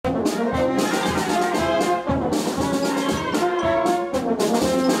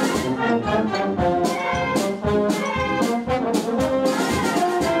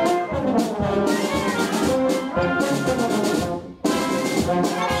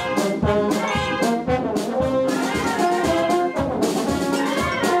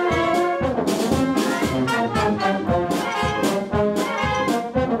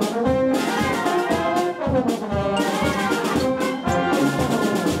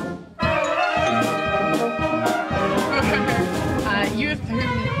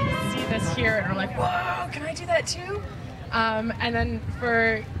that too. And then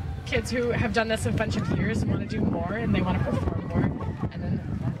for kids who have done this a bunch of years and want to do more and they want to perform more, and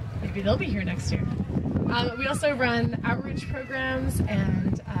then maybe they'll be here next year. We also run outreach programs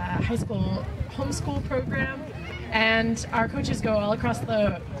and high school homeschool program, and our coaches go all across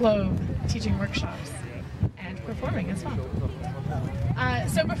the globe teaching workshops and performing as well.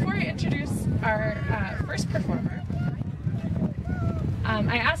 So before I introduce our first performer,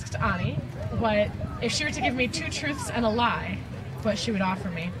 I asked Ani if she were to give me 2 truths and a lie, what she would offer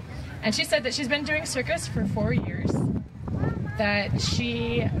me. And she said that she's been doing circus for 4 years, that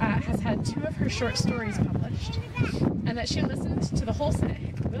she has had 2 of her short stories published, and that she listened to the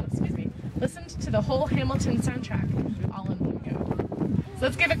whole Hamilton soundtrack all in one go. So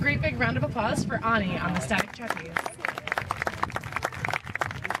let's give a great big round of applause for Ani on the static trapeze.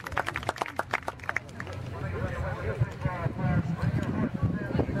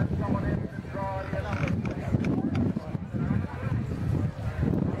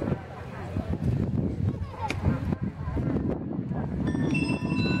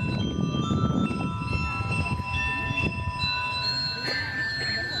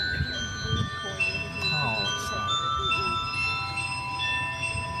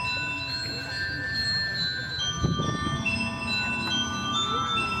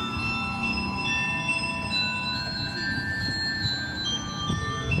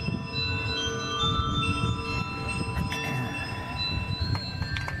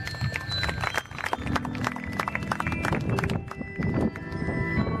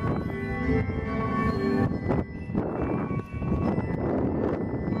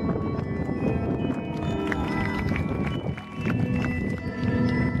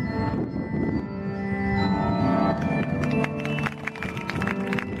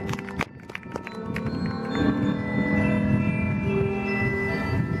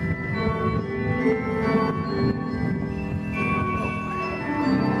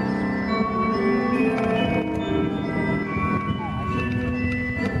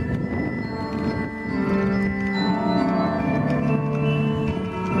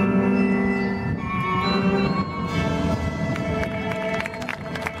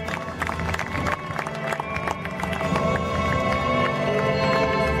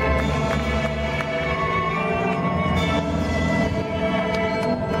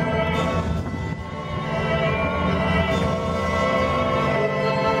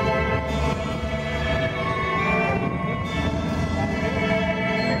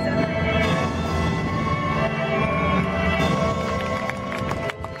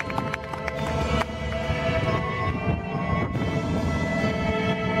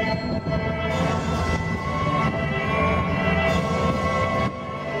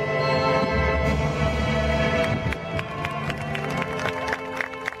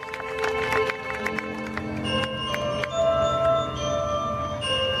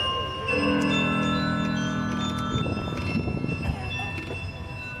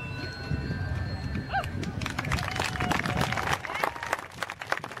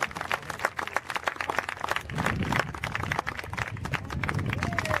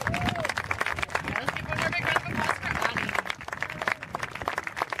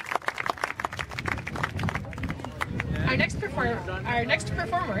 Our next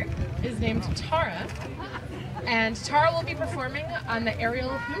performer is named Tara, and Tara will be performing on the aerial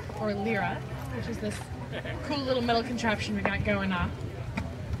hoop, or lira, which is this cool little metal contraption we got going on.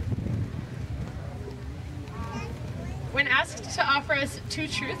 When asked to offer us 2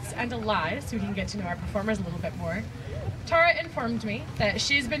 truths and a lie, so we can get to know our performers a little bit more, Tara informed me that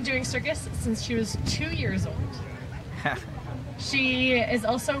she's been doing circus since she was 2 years old. She is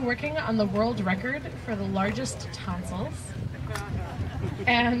also working on the world record for the largest tonsils.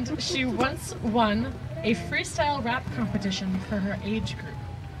 And she once won a freestyle rap competition for her age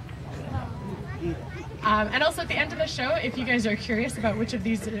group. And also at the end of the show, if you guys are curious about which of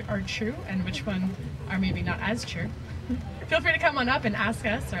these are true and which one are maybe not as true, feel free to come on up and ask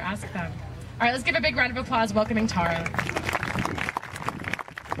us or ask them. All right, let's give a big round of applause welcoming Tara.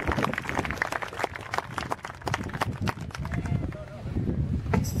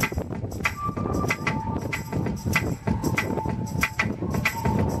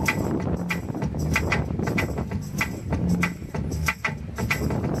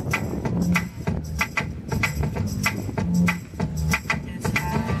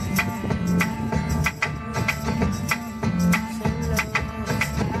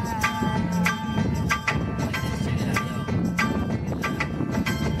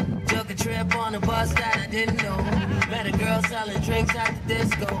 On a bus that I didn't know. Met a girl selling drinks at the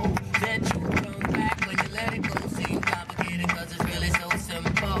disco. Said you would come back when you let it go. Seemed complicated cause it's really so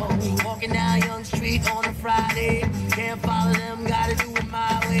simple. Walking down Young Street on a Friday. Can't follow them, gotta do it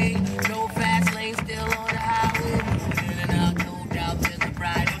my way. No fast lane, still on the highway. In and out, no doubt, there's a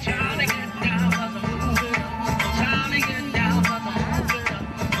bride. No time to get down, but I'm moving up. No time to get down, but I'm moving up.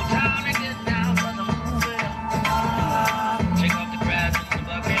 No time to get down, but I'm moving up. Take off the grass in the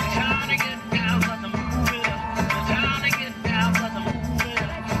bucket. No time to get down, but I'm moving up. No time to get down, but I'm moving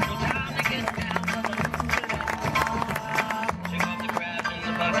up. No time to get down, but I'm moving up. Take off the grass in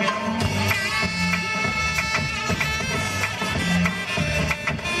the bucket.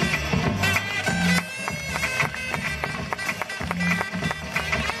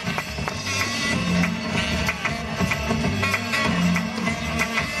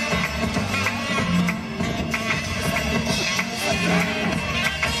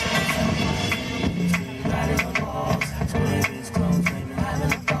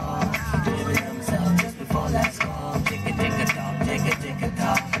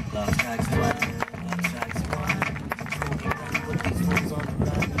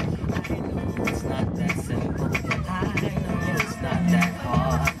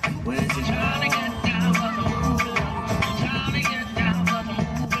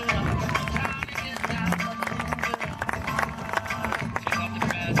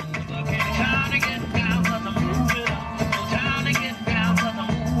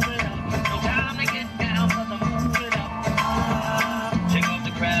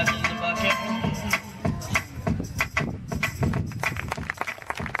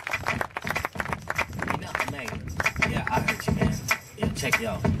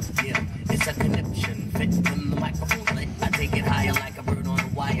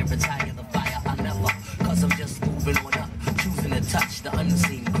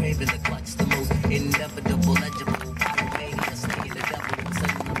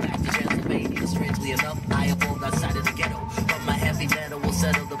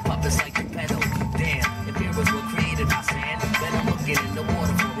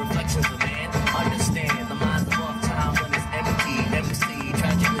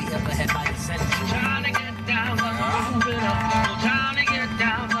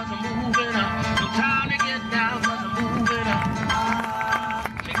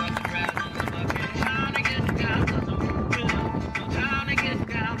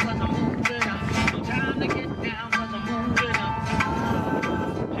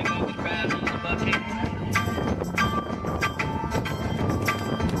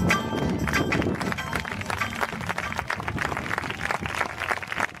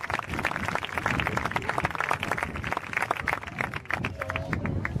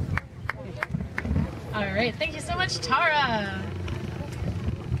 Thank you so much, Tara.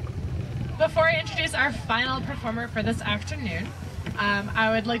 Before I introduce our final performer for this afternoon, I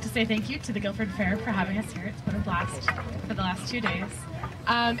would like to say thank you to the Guilford Fair for having us here. It's been a blast for the last 2 days.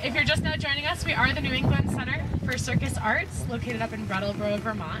 If you're just now joining us, we are the New England Center for Circus Arts, located up in Brattleboro,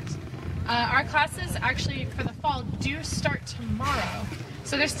 Vermont. Our classes actually for the fall do start tomorrow,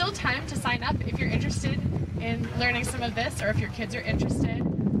 so there's still time to sign up if you're interested in learning some of this, or if your kids are interested.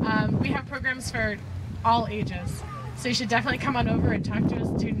 We have programs for all ages, so you should definitely come on over and talk to us.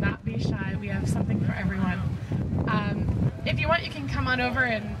 Do not be shy. We have something for everyone. If you want, you can come on over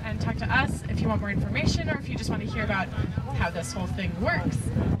and talk to us if you want more information, or if you just want to hear about how this whole thing works.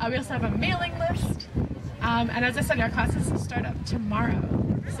 We also have a mailing list, and as I said, our classes start up tomorrow,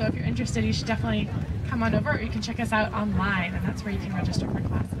 so if you're interested, you should definitely come on over, or you can check us out online, and that's where you can register for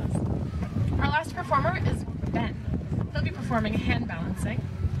classes. Our last performer is Ben. He'll be performing hand balancing.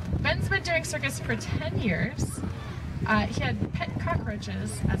 Ben's been doing circus for 10 years. He had pet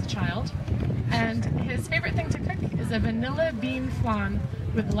cockroaches as a child, and his favorite thing to cook is a vanilla bean flan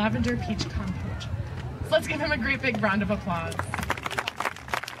with lavender peach compote. So let's give him a great big round of applause.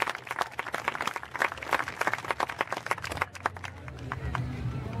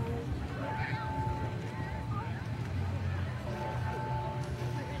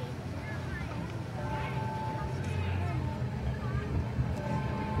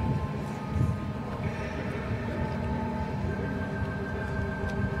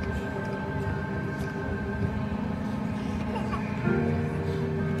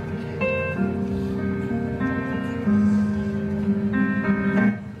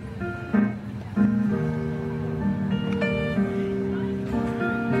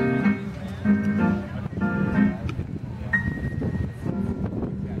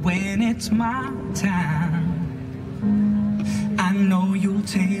 When it's my time, I know you'll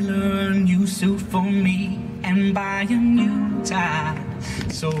tailor a new suit for me and buy a new tie.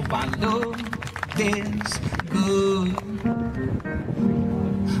 So I look this good,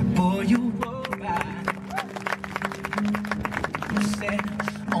 boy, you're alright. You said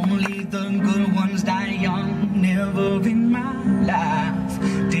only the good ones that young, never in my life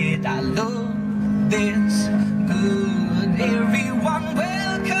did I look this good. Everyone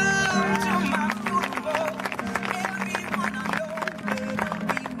welcome to my funeral. Everyone I know better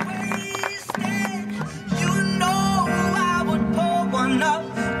be wasted. You know I would pour one up,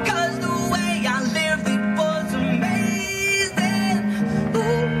 'cause the way I lived it was amazing.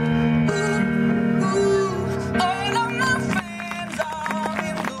 Ooh, ooh, ooh. All of my friends are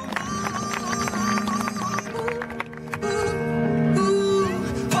in the room. Ooh, ooh, ooh.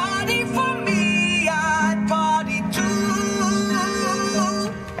 Party for me, I'd party too.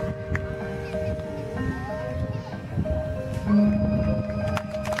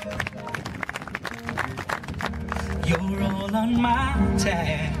 You're all on my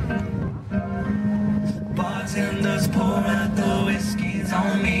tab. Bartenders pour out the whiskeys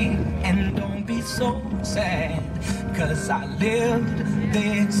on me. And don't be so sad, 'cause I lived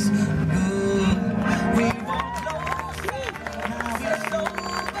this good. We were close, now we're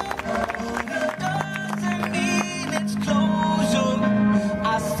sober. It doesn't mean it's closure.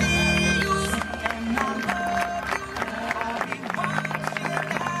 I see you and I love you. I'll be watching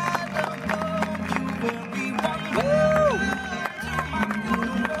out above you. Everyone welcome to my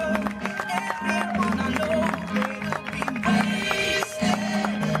funeral. Everyone I know better be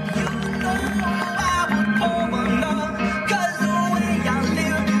wasted. You know I would pour one up, 'cause the way I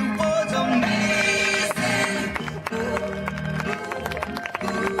lived it was amazing. Ooh, ooh,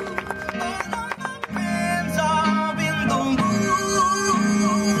 ooh. All of my friends are in the room.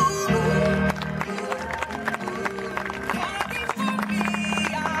 Party for me,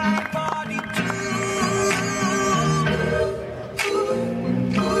 I party too. Ooh,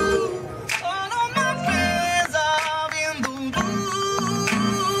 ooh. All of my friends are in the room. Ooh,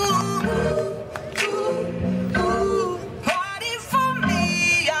 ooh. Party for me,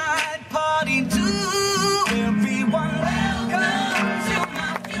 I'd party too. Everyone welcome to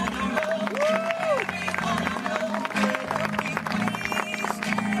my funeral. Everyone I know better be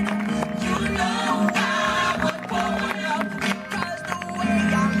wasted. You know I would pour one up, 'cause the way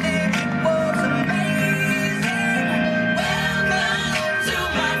I lived it was amazing. Welcome to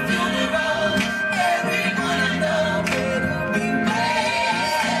my funeral. Everyone I know better be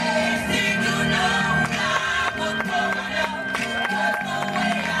wasted. You know I would pour one up, 'cause the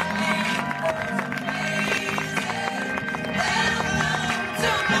way I lived it was amazing. Welcome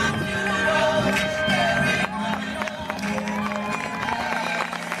to my funeral. Everyone I know better be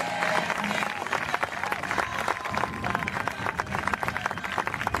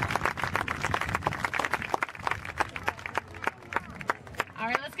All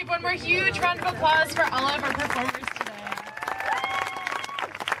right, let's give one more huge round of applause for all of our performers today.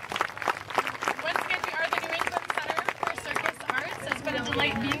 Once again, we are the New England Center for Circus Arts. It's been a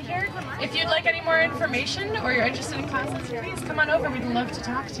delight being here. If you'd like any more information or you're interested in classes, please come on over. We'd love to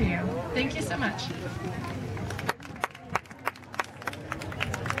talk to you. Thank you so much.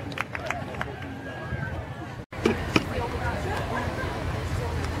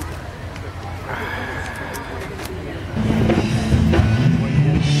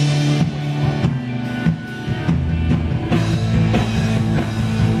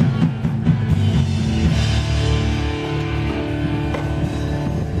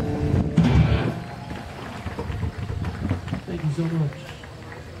 Thank you so much.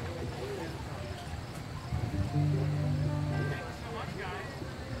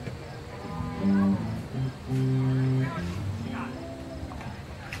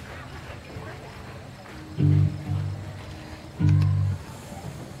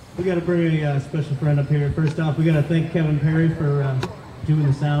 We got to bring a special friend up here. First off, we got to thank Kevin Perry for doing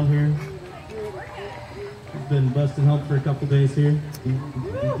the sound here. He's been busting help for a couple days here.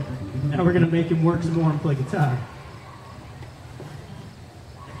 Now we're going to make him work some more and play guitar.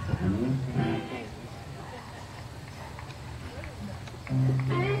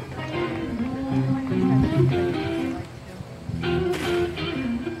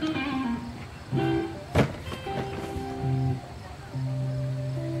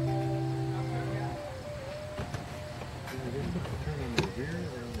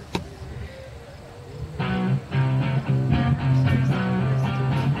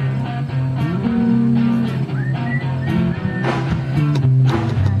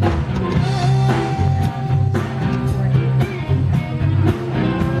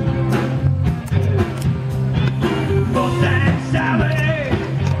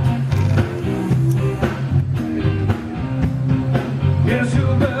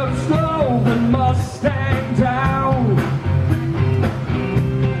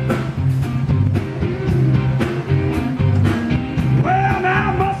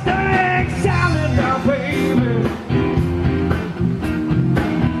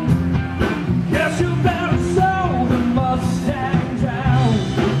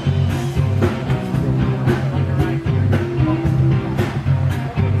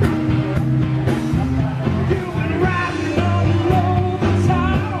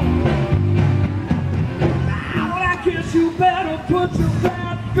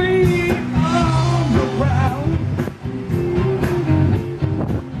 feet on the ground.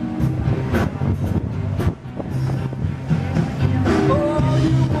 All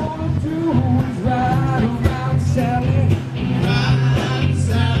you wanna do is ride around, Sally. Ride,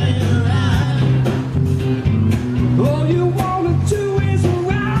 Sally, ride. All you wanna do is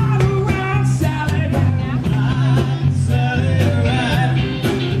ride around, Sally. Ride, Sally, ride.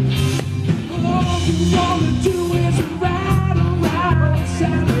 All you wanna do is ride around,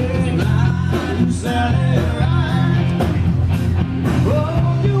 Sally. Ride, Sally, ride.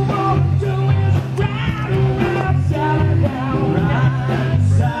 All you wanna do is ride around, Sally, down. Ride,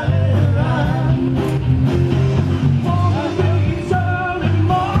 Sally, ride. On these early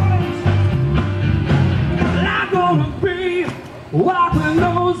mornings, I'm gonna be wiping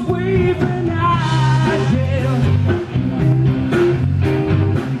those weeping eyes, yeah.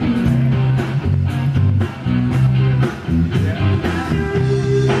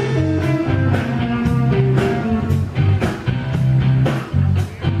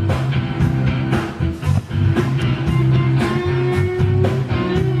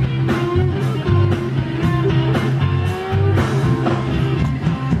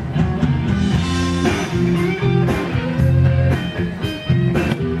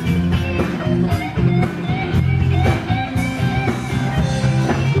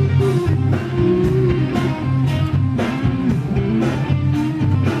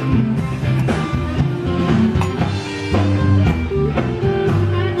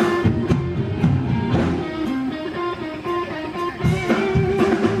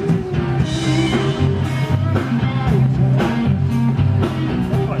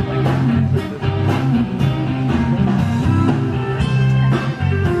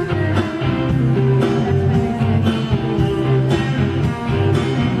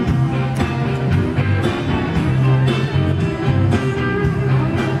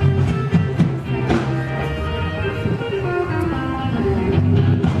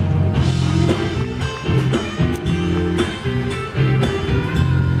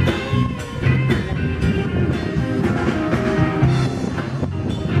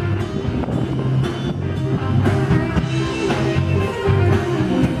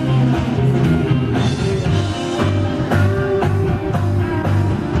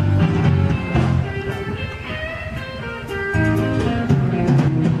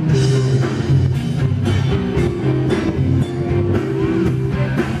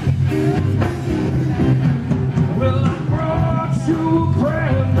 Well, I brought you a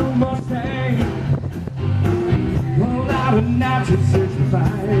brand new Mustang, rolled out of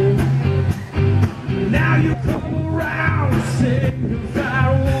 1965. Now you come around and signify,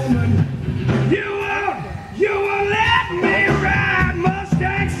 woman, you won't let me ride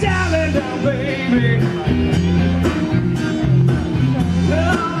Mustang Sally now, baby.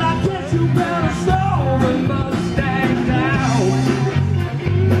 Well, I guess you better slow the Mustang down.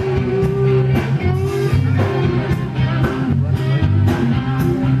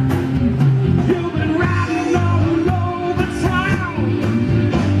 You've been riding all over town.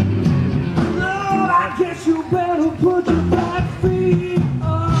 Lord, I guess you better put your back feet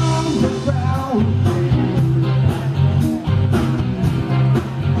on the ground.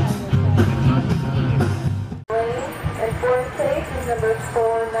 And fourth place is number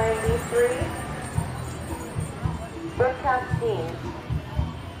 493, Brookhouse Dean.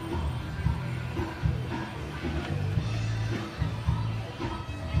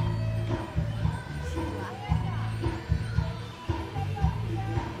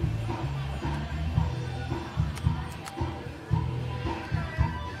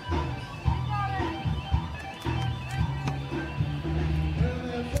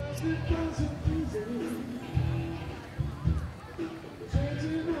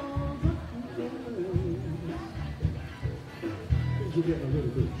 You're getting a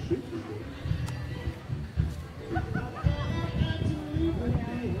little bit shaky.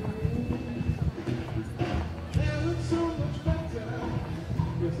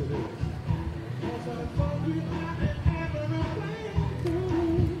 Yes, it is.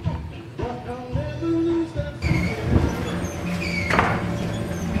 But I'll never lose that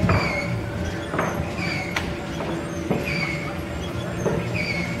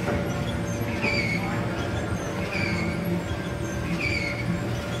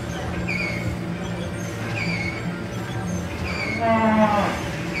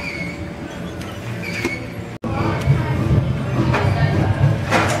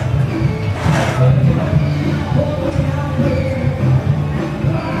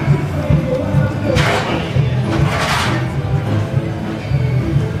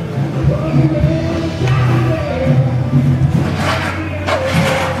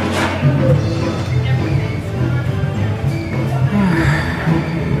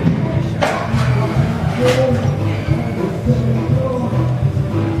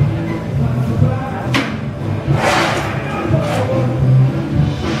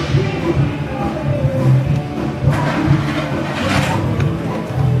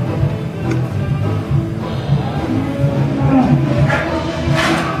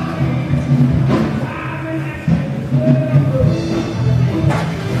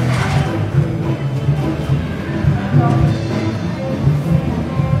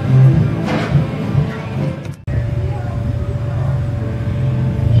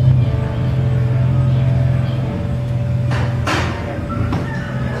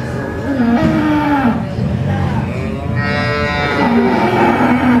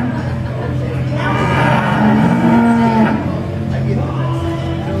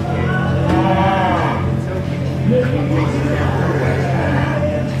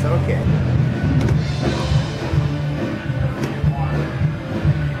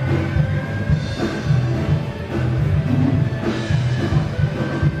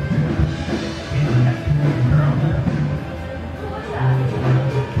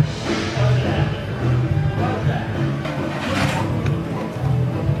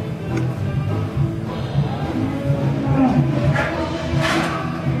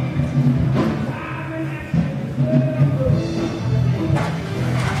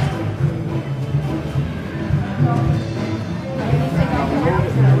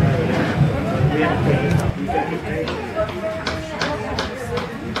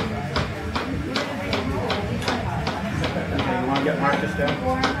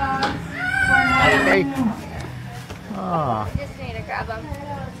Hey. Oh, Just need to grab him.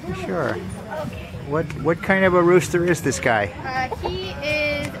 sure. What kind of a rooster is this guy? He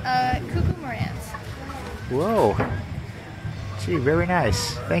is a cuckoo Marantz. Whoa. Gee, very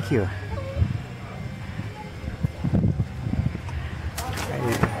nice. Thank you.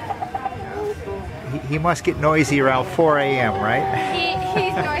 He must get noisy around 4 a.m., right?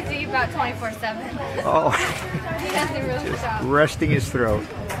 He's noisy about 24/7. Oh. He doesn't really stop. Resting his throat.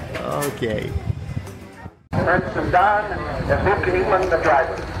 Okay. Prince and Don, and Luke and England, the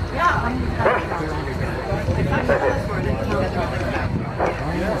driver.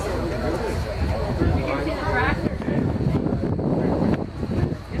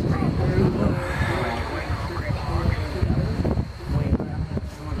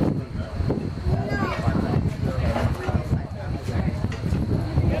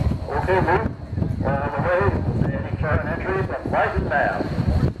 Okay, Luke, we're on the way. Any turn entries and lighten now.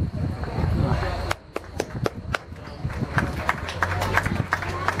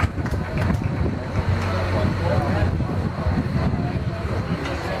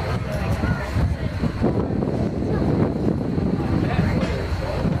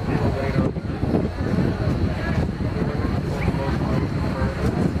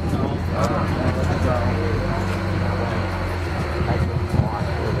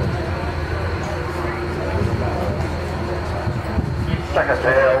 Second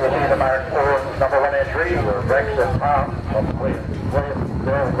tail will be the mark for number 1 entry, Rex and Tom of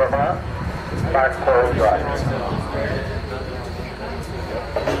Williamsville, Vermont. Mark 4 drive.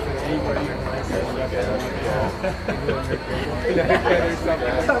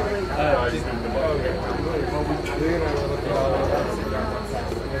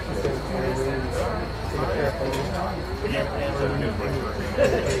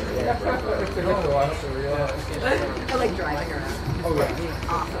 I like driving around. Oh, yeah.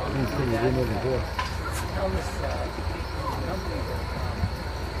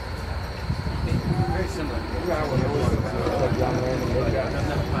 Very similar.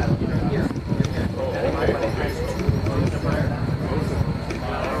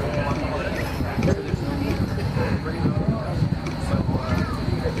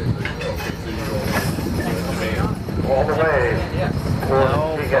 All the way for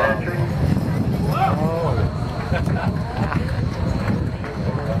big entry.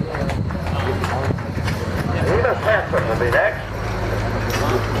 Eva Hanson will be next.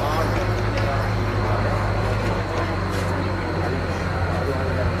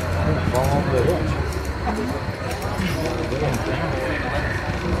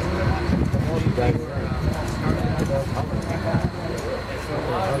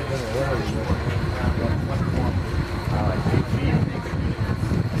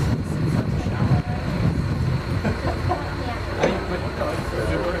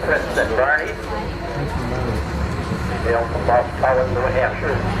 Prince and Barney. Hail from Boston College, New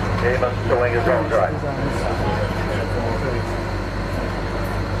Hampshire. James doing his own drive.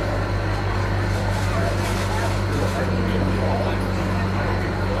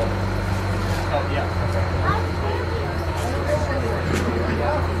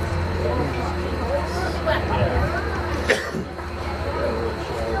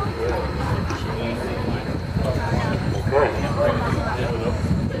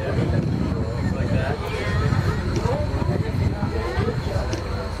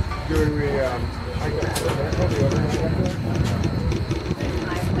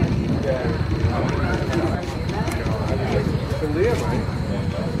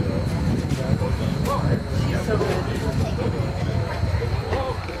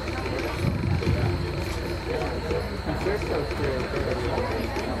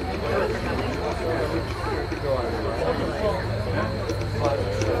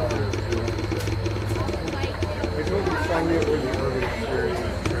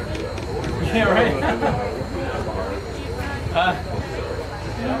 Yeah, right.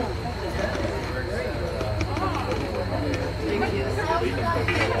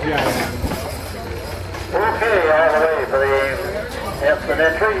 Okay, all the way for the instant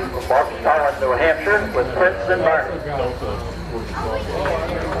entry, Boston College, New Hampshire, with Prince and Barney.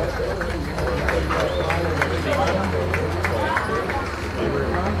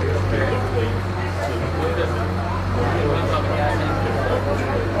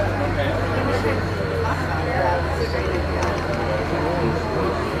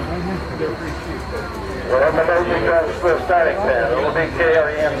 Well, on the nosing drives for a starting pen. It'll be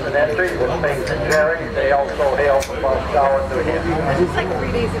Gary Hanson entry with Faith and Jerry. They also hail from Boston College, New Hampshire. It's like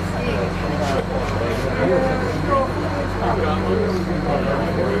 3 days of skiing.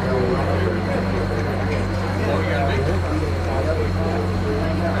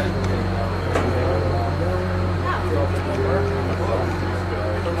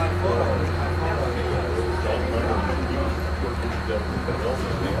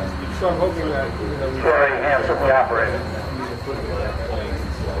 So I'm hoping that, Terry Hansen, the operator.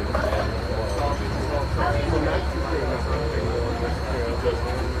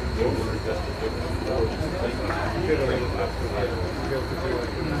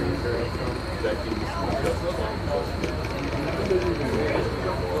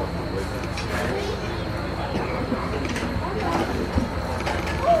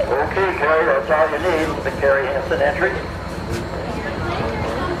 Okay, Terry, that's all you need for the Terry Hansen entry.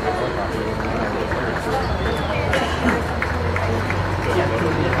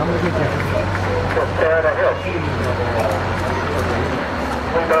 Just tear the hill.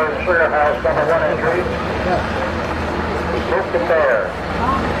 Windows Sugar House, number 1 entry. Luke the Bear.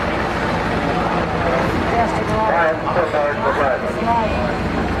 Brian Silvard, the driver.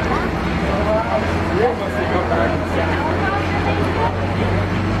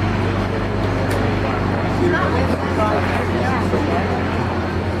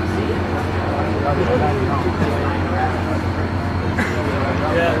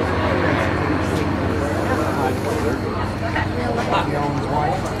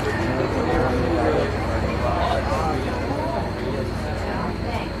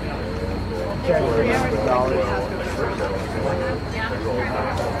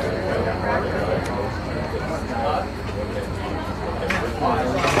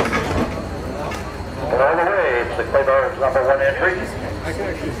 All the way, it's the Claybars number 1 entry.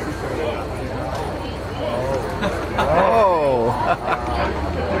 Oh!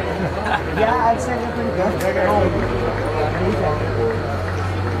 Yeah, I'd say they're pretty good. Take it home.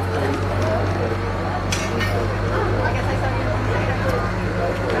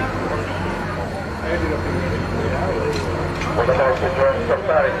 For the most enjoying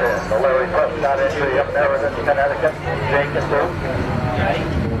Safari Fair, the Larry Prescott entry up Meriden, Connecticut. Jake and Sue.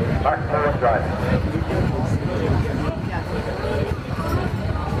 Mark Moore driving.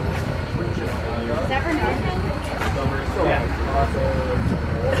 Never know.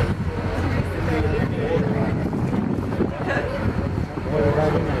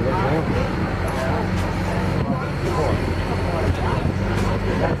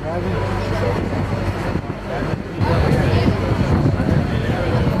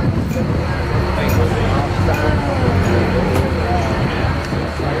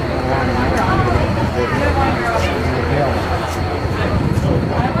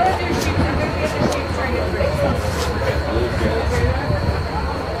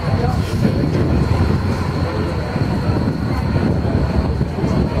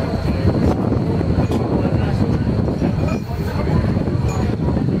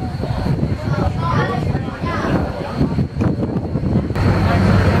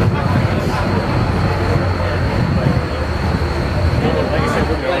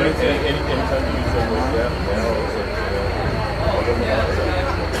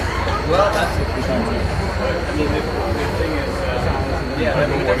 well, that's I mean, the thing is, yeah,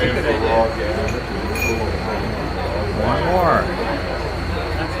 that's a good idea. One more.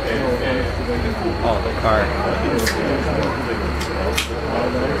 Oh, the car.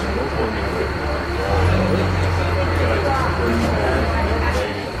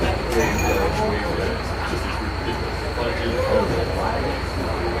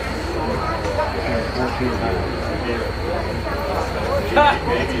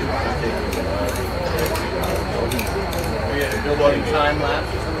 Building time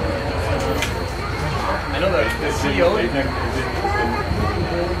lapse. I know the CEO.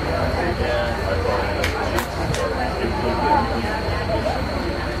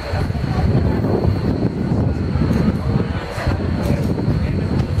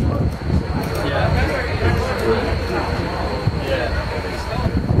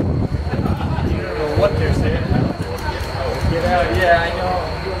 What they're saying. Get out, yeah, I know.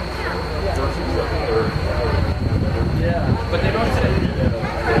 Yeah, but they don't say.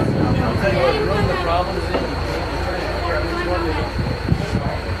 They don't tell you what room the problem is in. You're trying to figure out which one they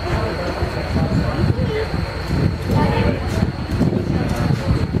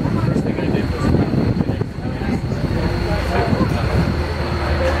First thing I did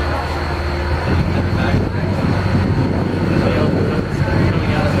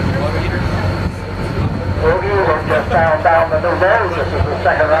was just down the new road. This is the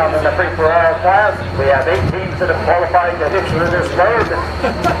second round in the free-for-all class. We have 8 teams that have qualified to hitch with this load.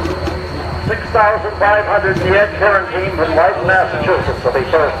 6,500 the Ed Karen team from White, Massachusetts will be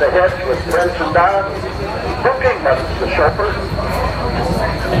first to hitch with Prince and Don. Booking that's the chauffeur.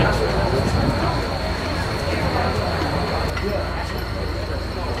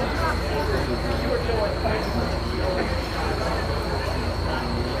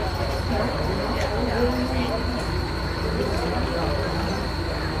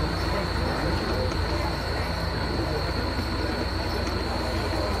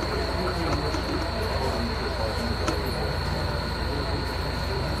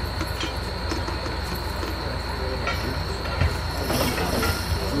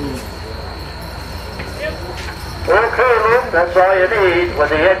 that's all you need with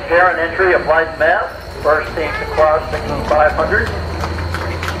the Ed Karen entry of light math. First team to cross 6,500.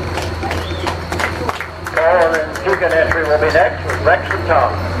 Paul and Chicken entry will be next with Rex and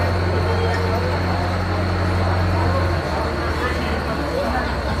Tom.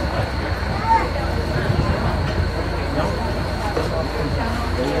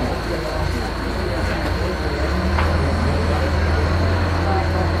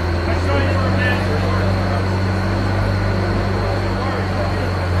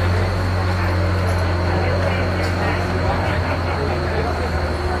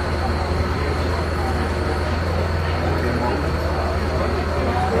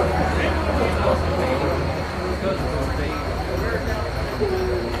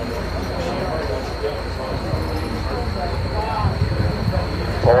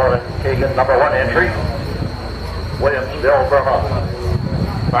 Number one entry, Williamsville,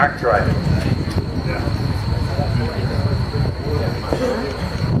 Vermont. Mark driving.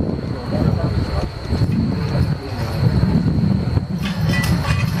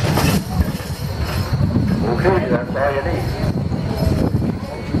 Okay, that's all you need.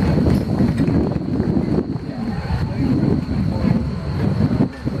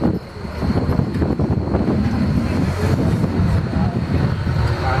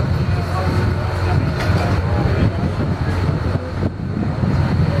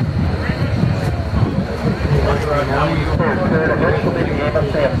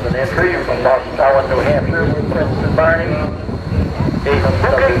 New Hampshire with Princeton Barney.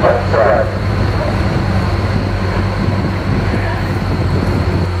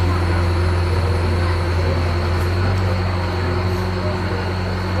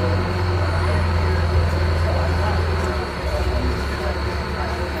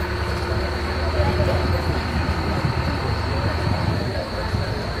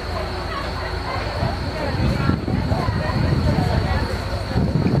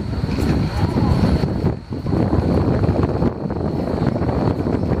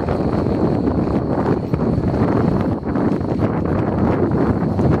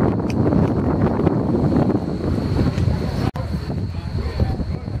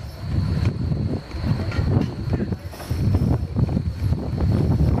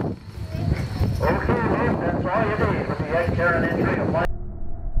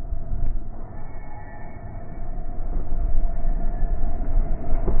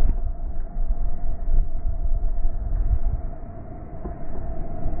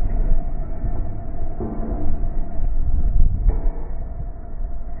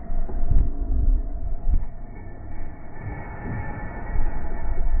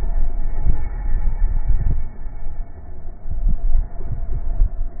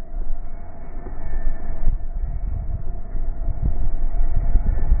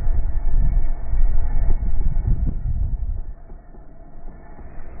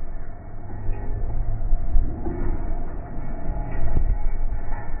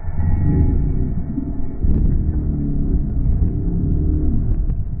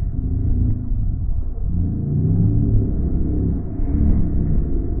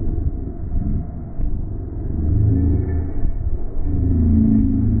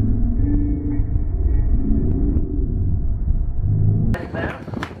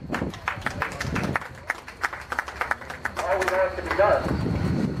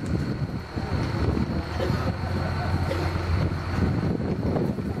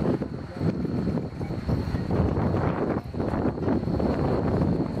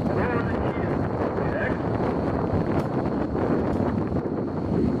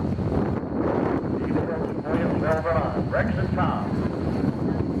 Rex and Tom.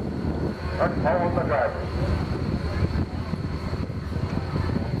 Let's follow the driver.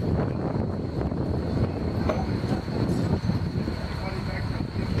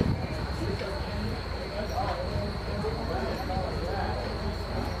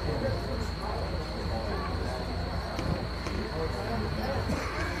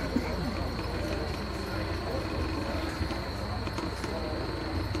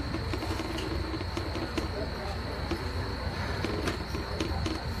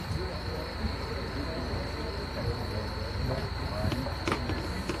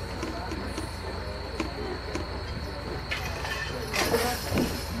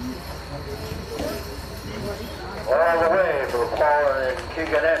 All the way for Paul and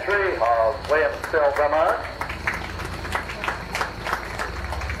Keegan entry of Williamsville, Vermont.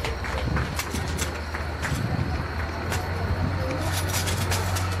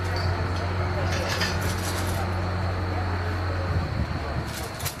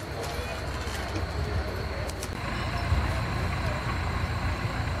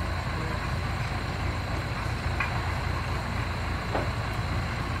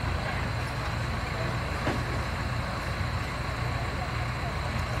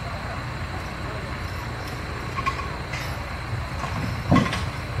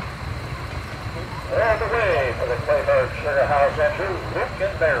 to Hook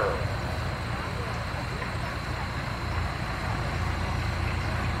and Barrel.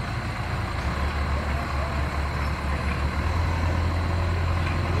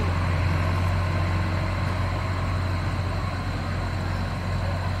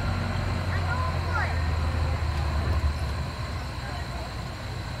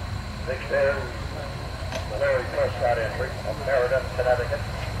 Next is the Larry Prescott entry of Meriden, Connecticut.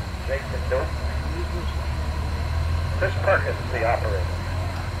 Jason Duke. Chris Perkins, the operator.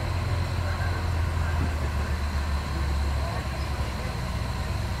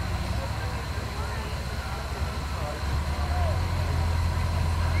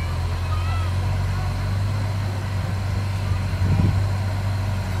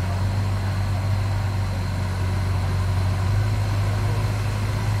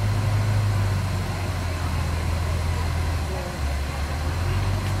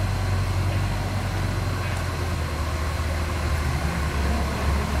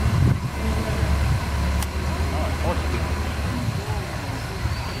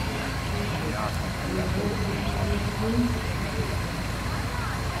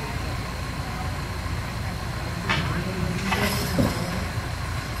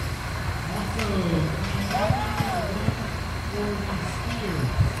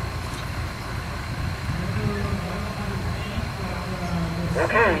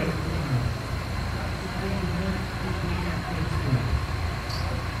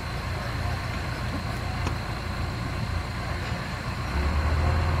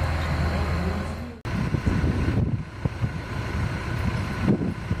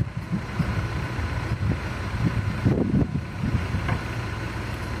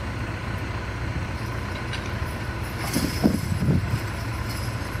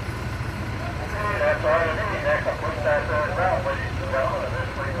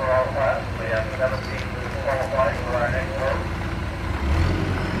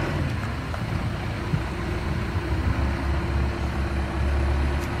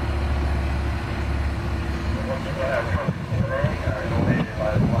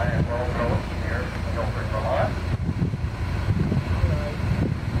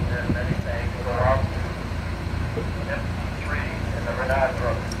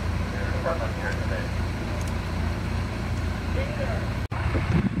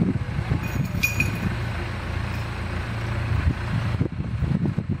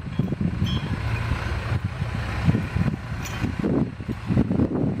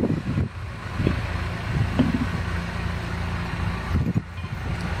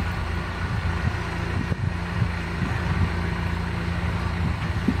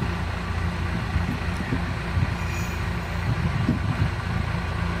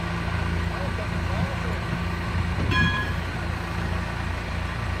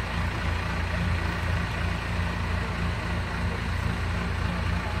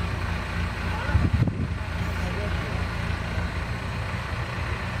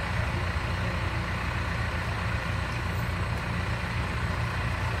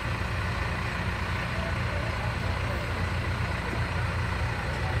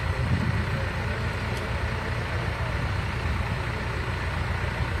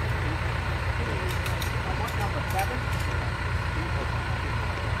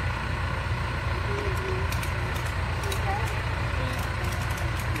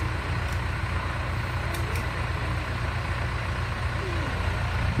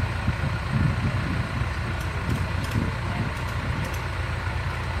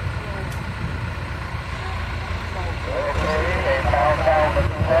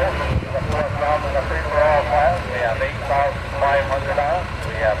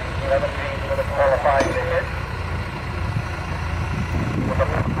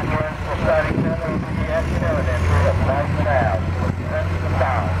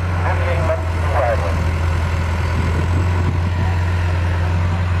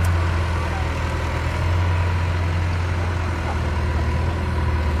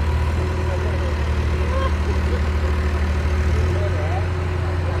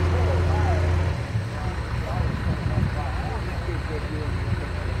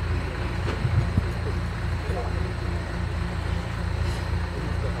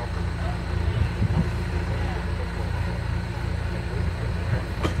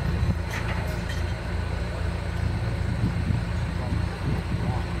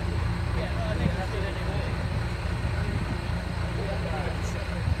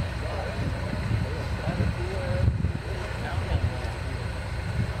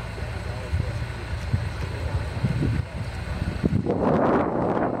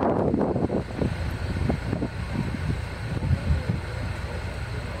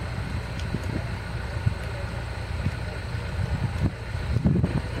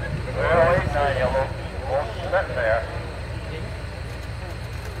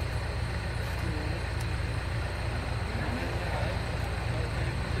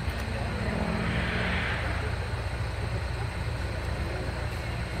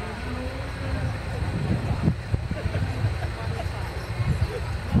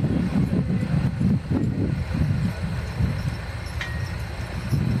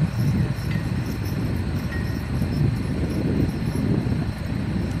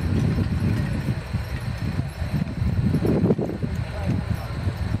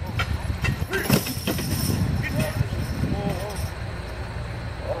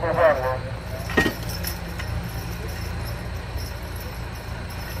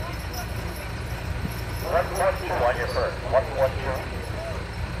 112 on your first. 112.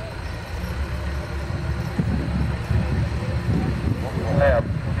 Left,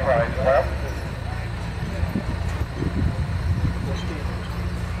 tries left.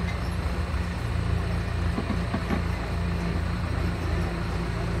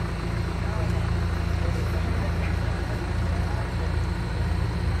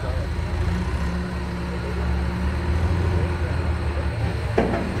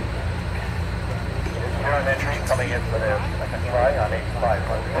 Turn entry coming in for their second try on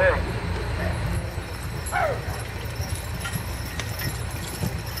 8500.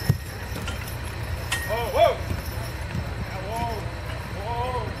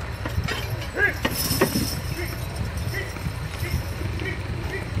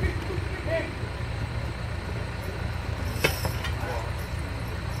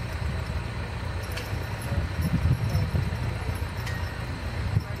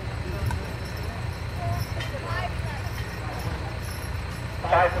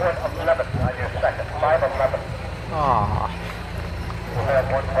 On your second, 511. Aww. We'll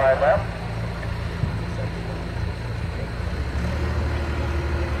have 1 try left.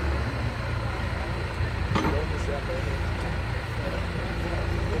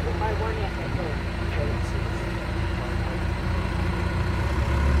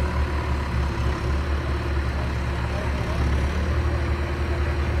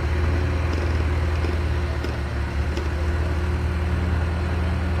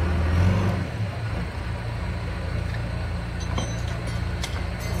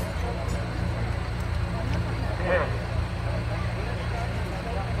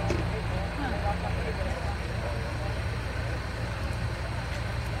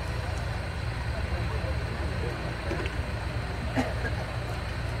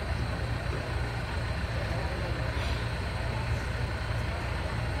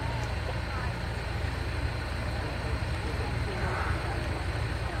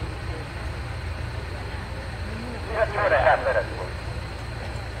 Just 2.5 minutes.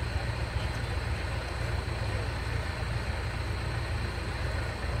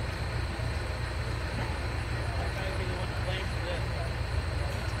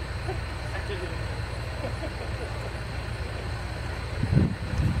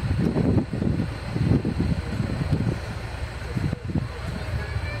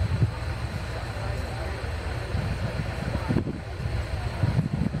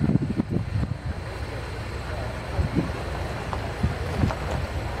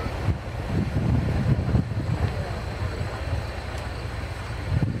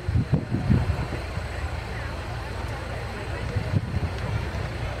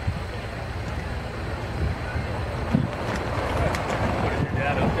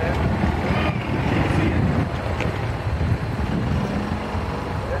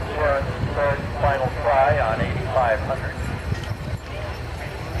 Final try on 8500.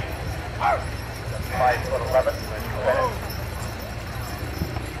 5'11".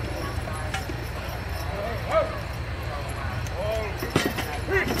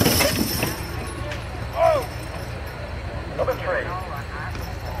 Number 3.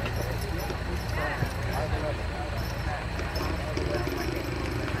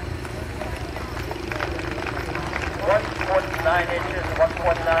 (1'9"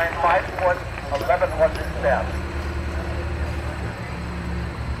 1'9", 5'11" was his step.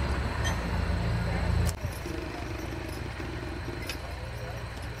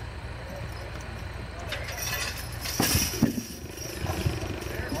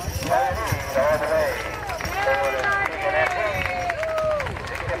 All the way.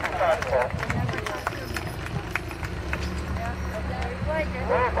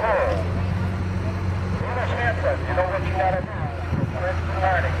 You know what you gotta do.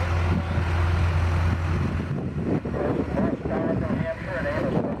 Learning.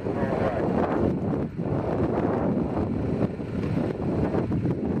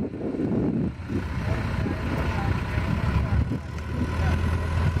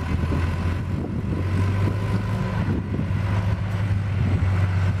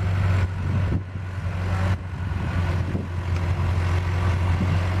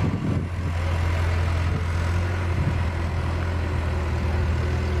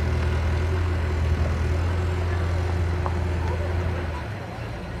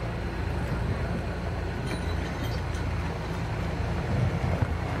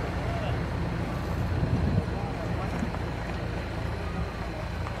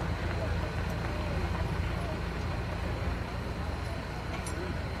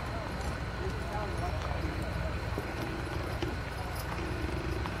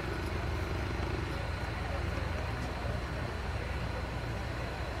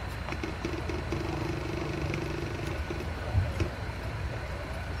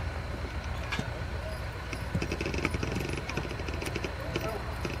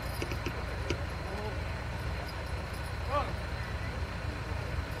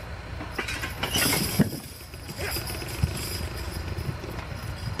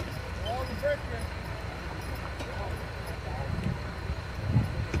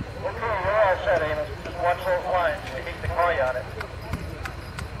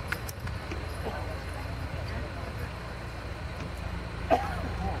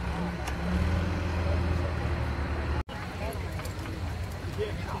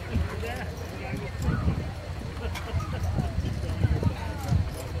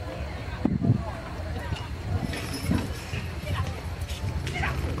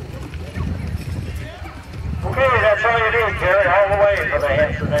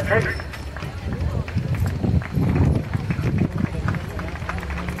 Horses entry.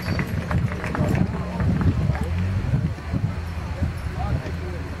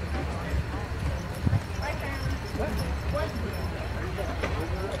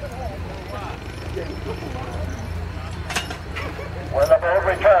 When the boat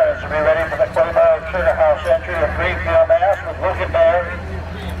returns, be ready for the 20-mile Sugar House entry of Greenfield, Mass. with Wilkie Bear,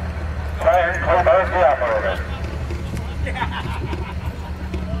 Brian Colbert, the operator.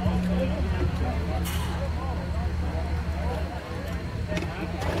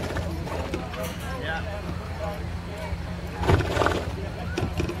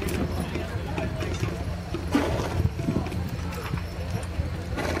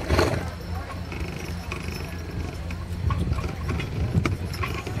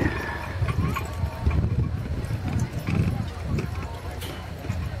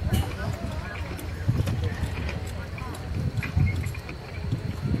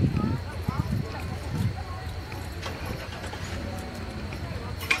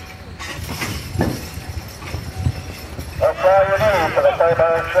 That's all you need for the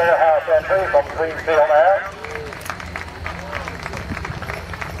Colbert Sugar House entry from Greenfield, Mass.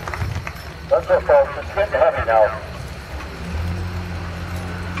 That's it, folks. It's getting heavy now.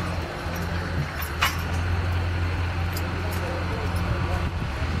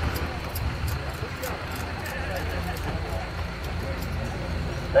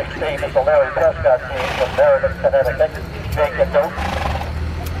 Next team is the Larry Prescott team from Meriden, Connecticut. Jake and Dope.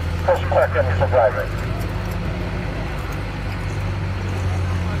 Chris Perkins, the driver.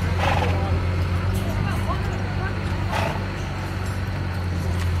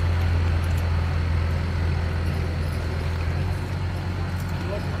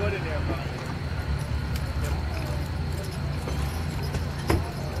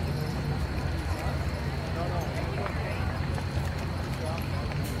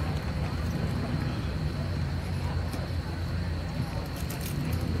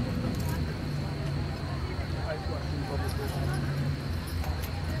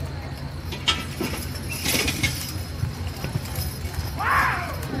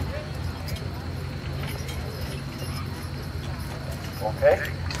 Okay,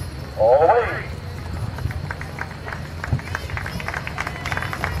 all the way.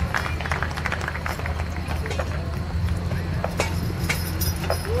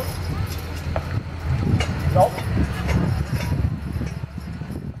 Nope.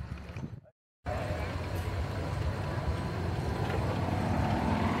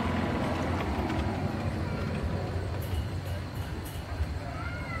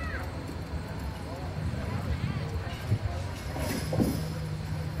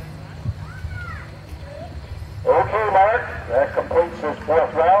 Okay, Mark, that completes this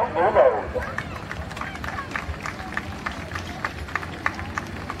fourth round. New load.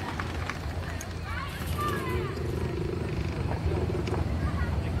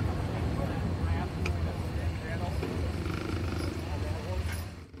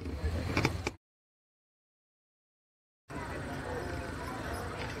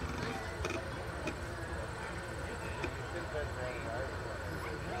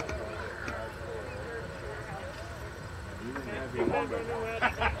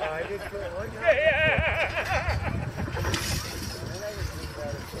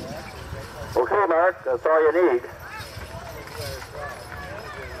 Okay, Mark, that's all you need.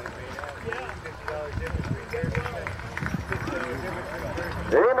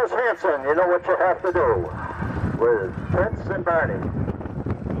 Amos Hanson, you know what you have to do with Prince and Barney.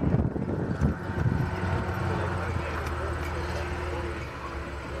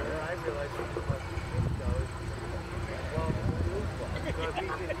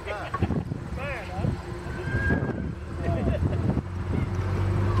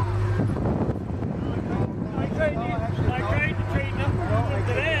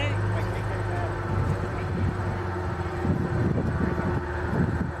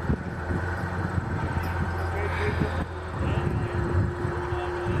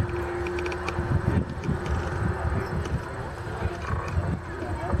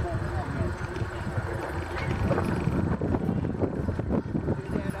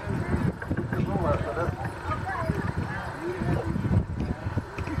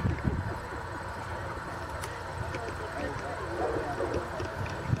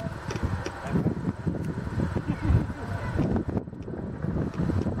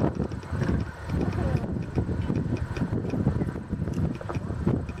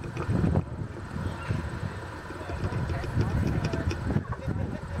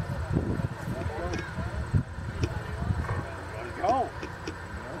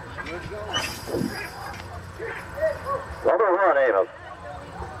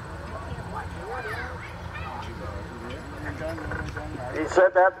 He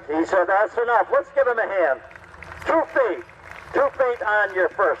said that's enough. Let's give him a hand. 2 feet. 2 feet on your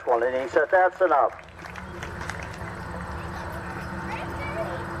first one, and he said that's enough.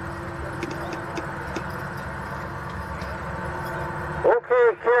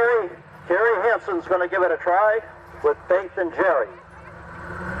 Okay, Carrie Hansen's going to give it a try with Faith and Jerry.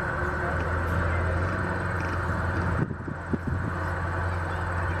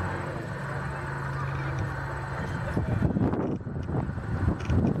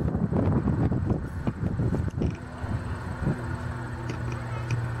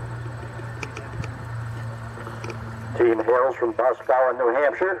 Team hails from Boscawen, New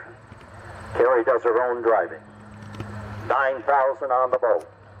Hampshire. Carrie does her own driving. 9,000 on the boat.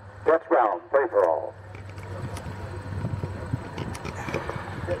 5th round, free for all.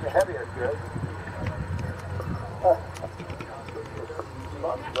 Getting heavier, good.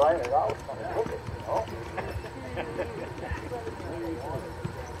 Drying it out.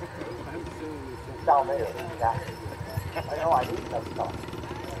 Down there. Yeah. I know I need that stuff.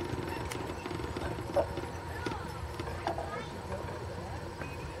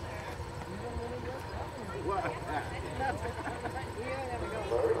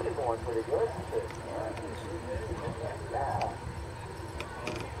 Going pretty good. Yeah.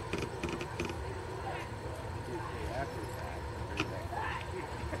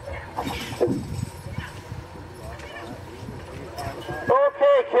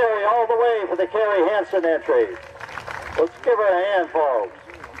 Okay, Carrie, all the way for the Carrie Hansen entry. Let's give her a hand, folks.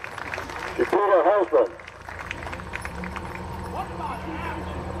 She pulled her husband.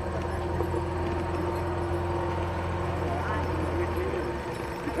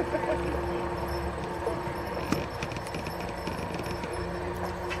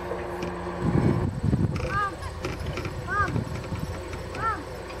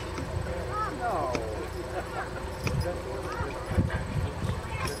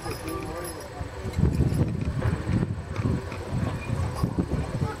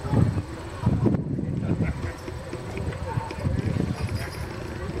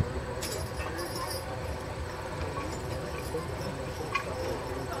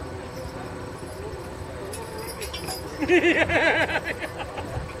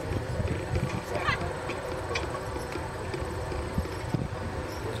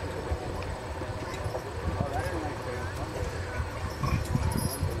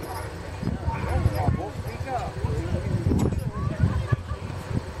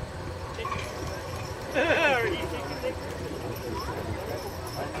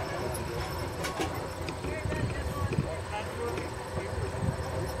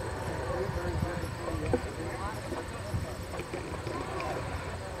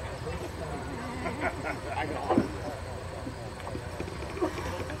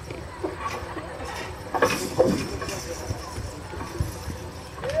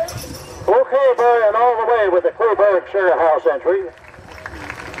 Okay, Brian, all the way with the Clearburg Sugar House entry.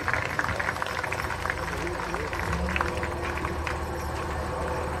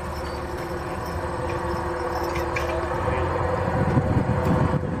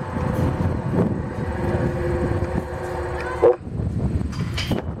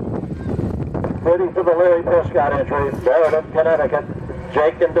 Ready for the Larry Prescott entry, Meriden, Connecticut,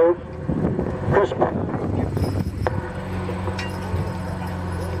 Jake and Duke, Chris.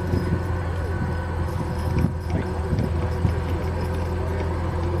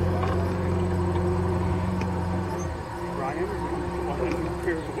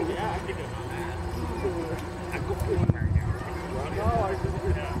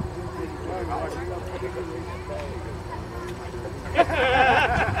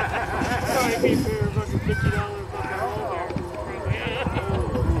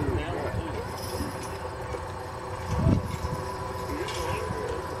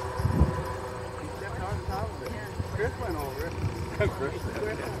 Chris went over it.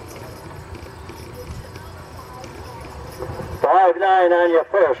 5-9 on your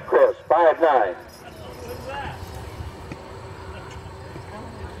first, Chris. 5-9.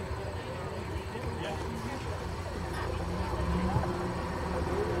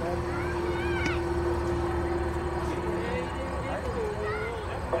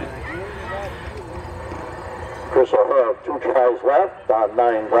 Chris will have 2 tries left on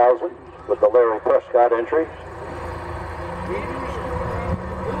 9,000 with the Larry Prescott entry.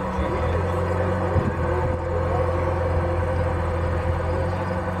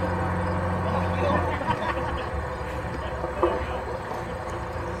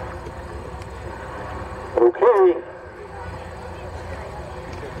 Okay.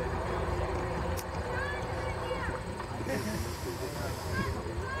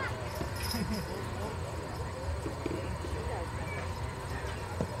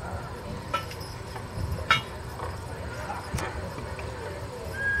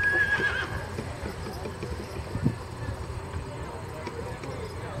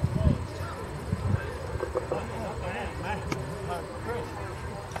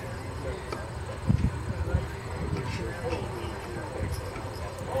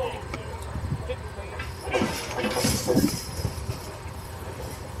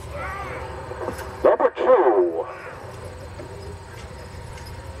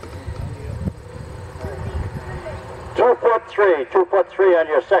 3, 2'3" on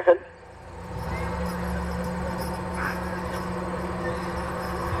your second.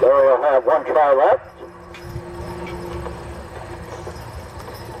 So we'll have one try left.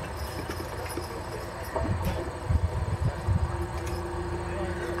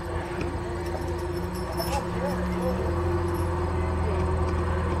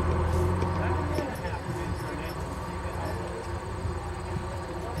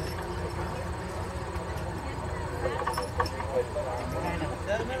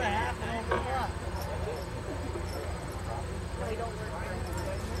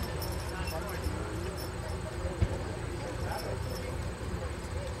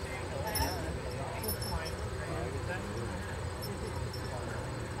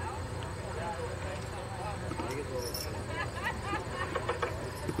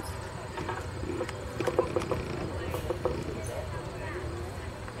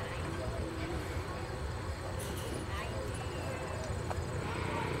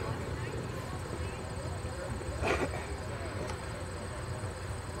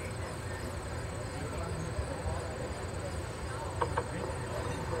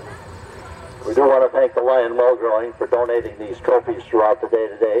 We do want to thank the Lion Well Growing for donating these trophies throughout the day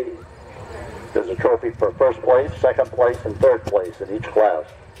today. There's a trophy for first place, second place, and third place in each class.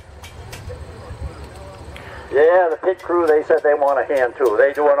 Yeah, the pit crew, they said they want a hand too.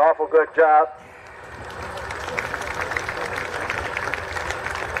 They do an awful good job.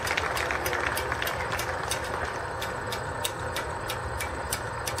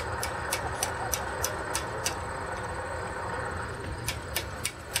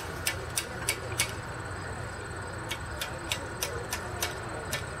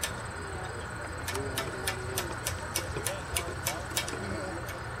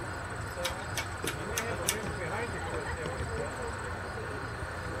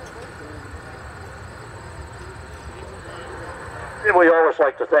 We always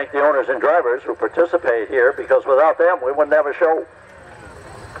like to thank the owners and drivers who participate here, because without them we wouldn't have a show.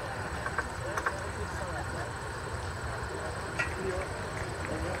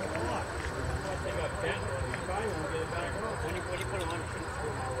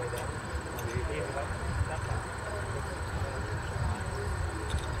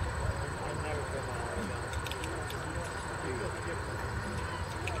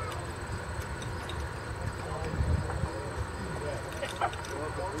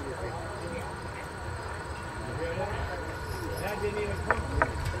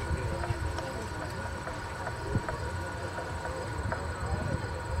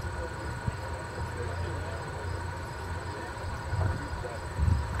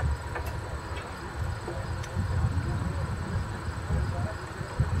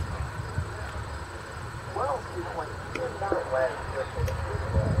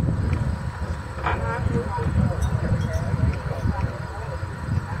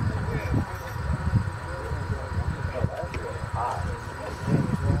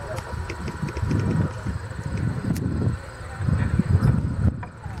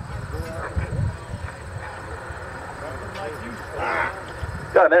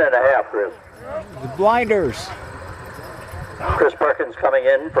 Got a minute and a half, Chris. The blinders. Chris Perkins coming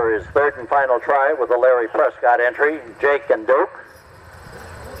in for his third and final try with the Larry Prescott entry, Jake and Duke.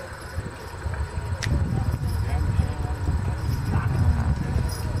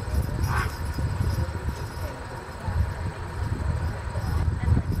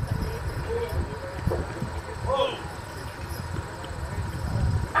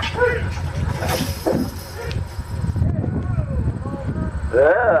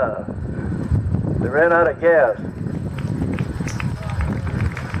 Yeah, they ran out of gas.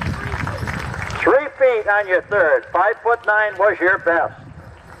 3 feet on your third. 5'9" was your best.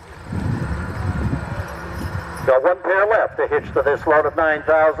 Got one pair left to hitch to this load of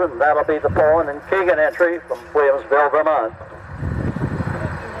 9,000. That'll be the Bowen and Keegan entry from Williamsville, Vermont.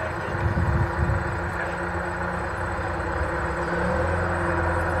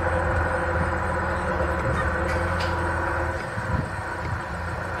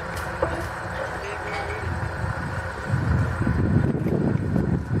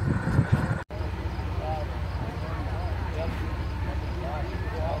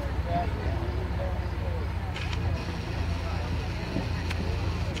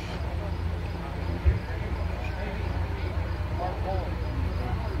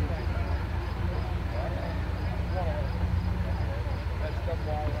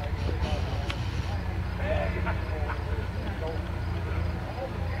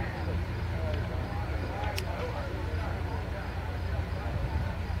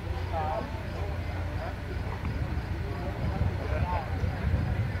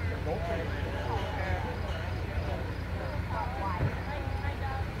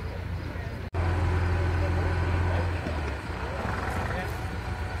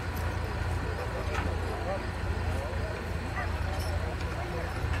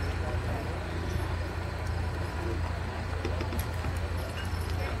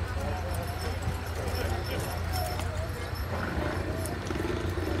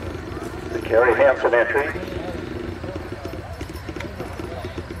 Carrie Hansen entry.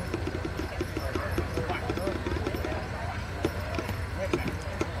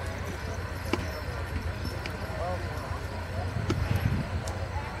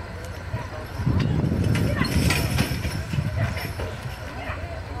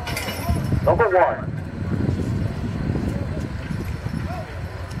 Number 1.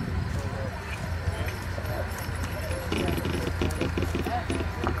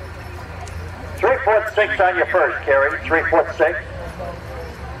 .6 on your first, Carrie. 3'6".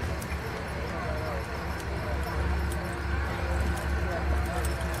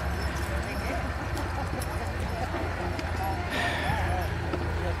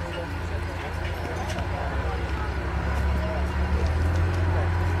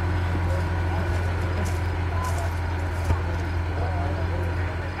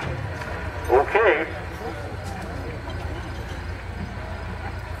 Okay.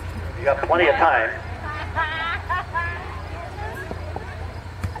 You got plenty of time.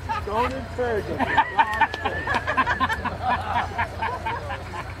 Don't encourage them. You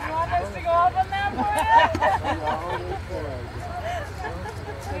want us to go up on that for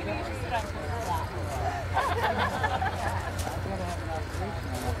Maybe you should sit up for that.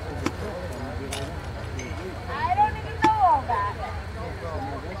 I don't even know all that.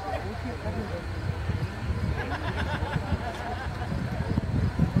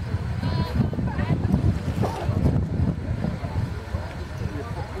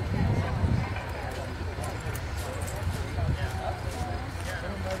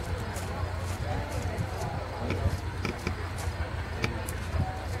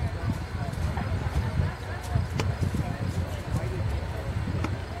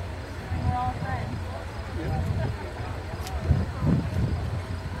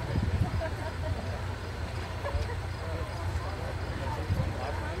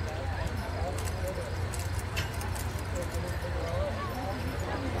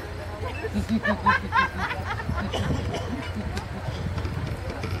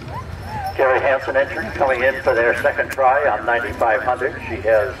 Carrie Hansen entry coming in for their second try on 9,500. She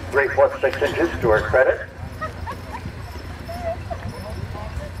has 3'6" to her credit.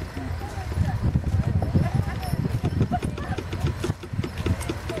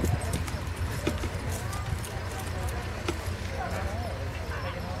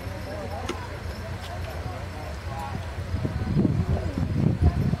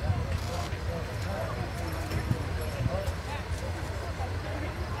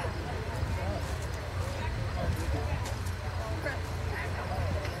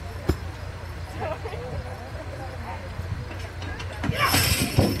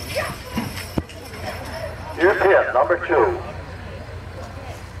 Here's pin, number 2.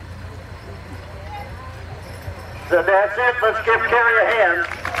 So that's it. Let's give Carrie a hand.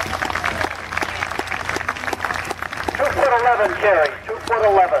 2'11", Carrie.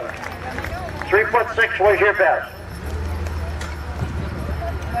 2'11". 3'6" was your best.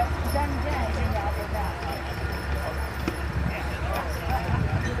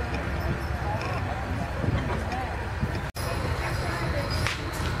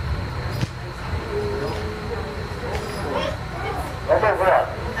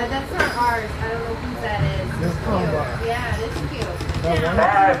 That's not ours. I don't know whose that is. It's cute. Yeah, it is cute.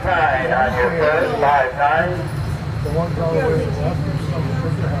 5'9" on your first, 5'9". The ones all the way to the left are some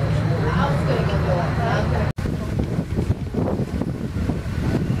bigger house. I was going to get the one.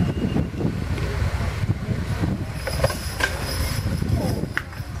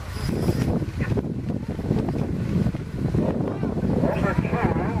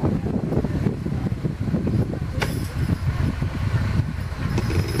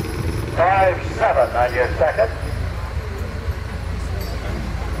 On your second.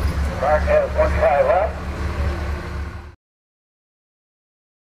 Mark has 1 try left.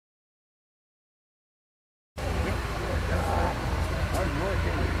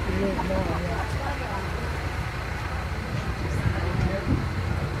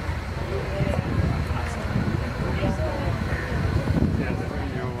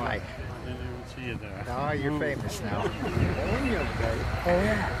 Oh, you're famous now.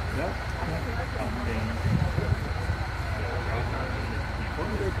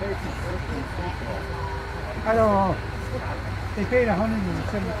 I don't know. They paid $175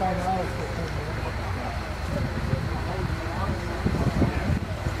 for it.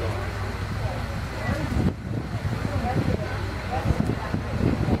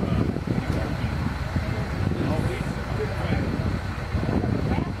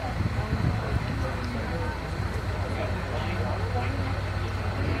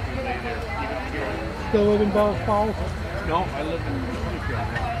 Still live in Bells Falls? No, I live in Springfield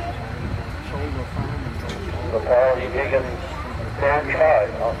now. the Paul E. Higgins third try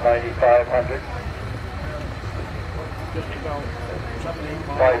on 9,500.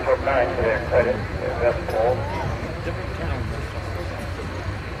 5'9" for their credit, their best ball.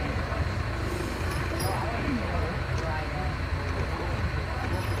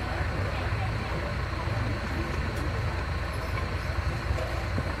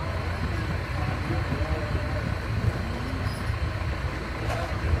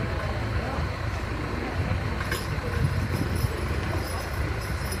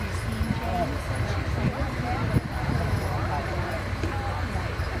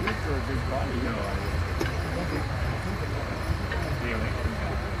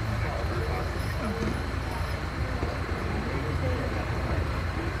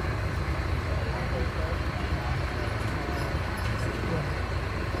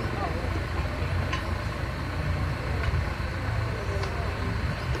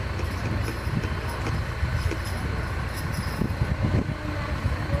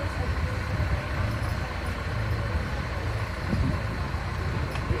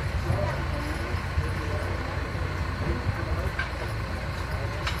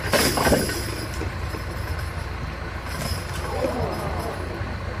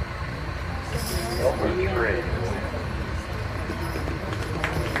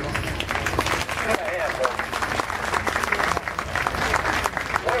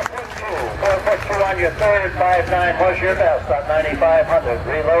 On your third 5'9" push your best on 9,500.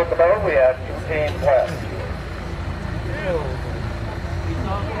 Reload the boat. We have 2 teams left.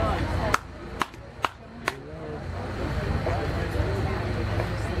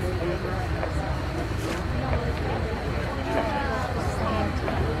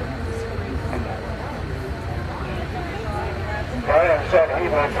 Brian said he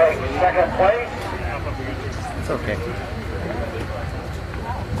will take second place. It's okay.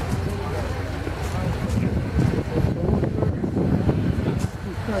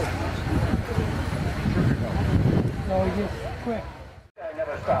 No, just quick. I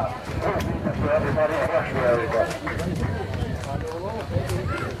never stop. For everybody, I rush for everybody.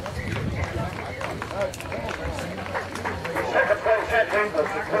 Second place entry was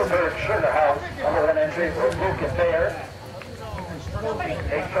the Guilford Sugar House. Number 1 entry was Lucas Bayer.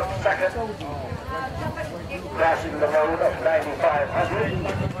 They took second, crossing the road of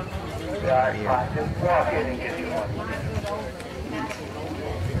 9,500. Just walk in and get you one.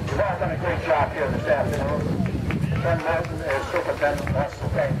 You've all done a great job here this afternoon. Ken Martin as superintendent wants to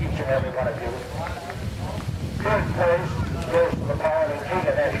thank each and every one of you. Third place goes to the Paul and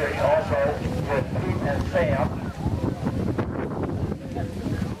Keegan entry, also with Pete and Sam.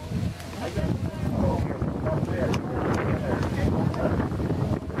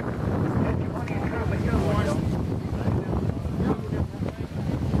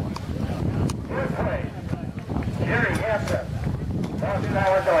 Third place, Jerry Hansen, Boston,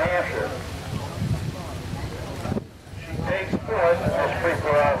 New Hampshire. Takes fourth in this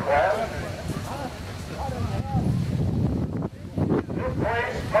free-for-all class. Fifth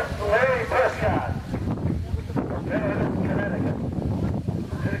place, Larry Prescott from Guilford, Connecticut.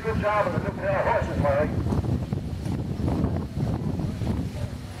 Did a good job of the new pair of horses, Larry.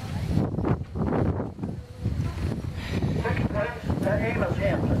 Sixth place, Amos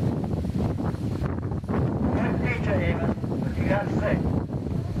Hampton. Good teacher, Amos, but you got 6th.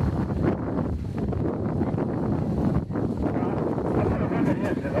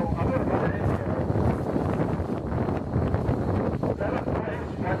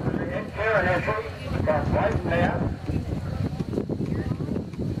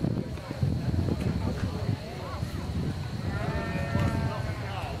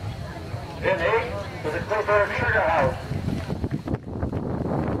 In 8th was the Guilford Sugar House.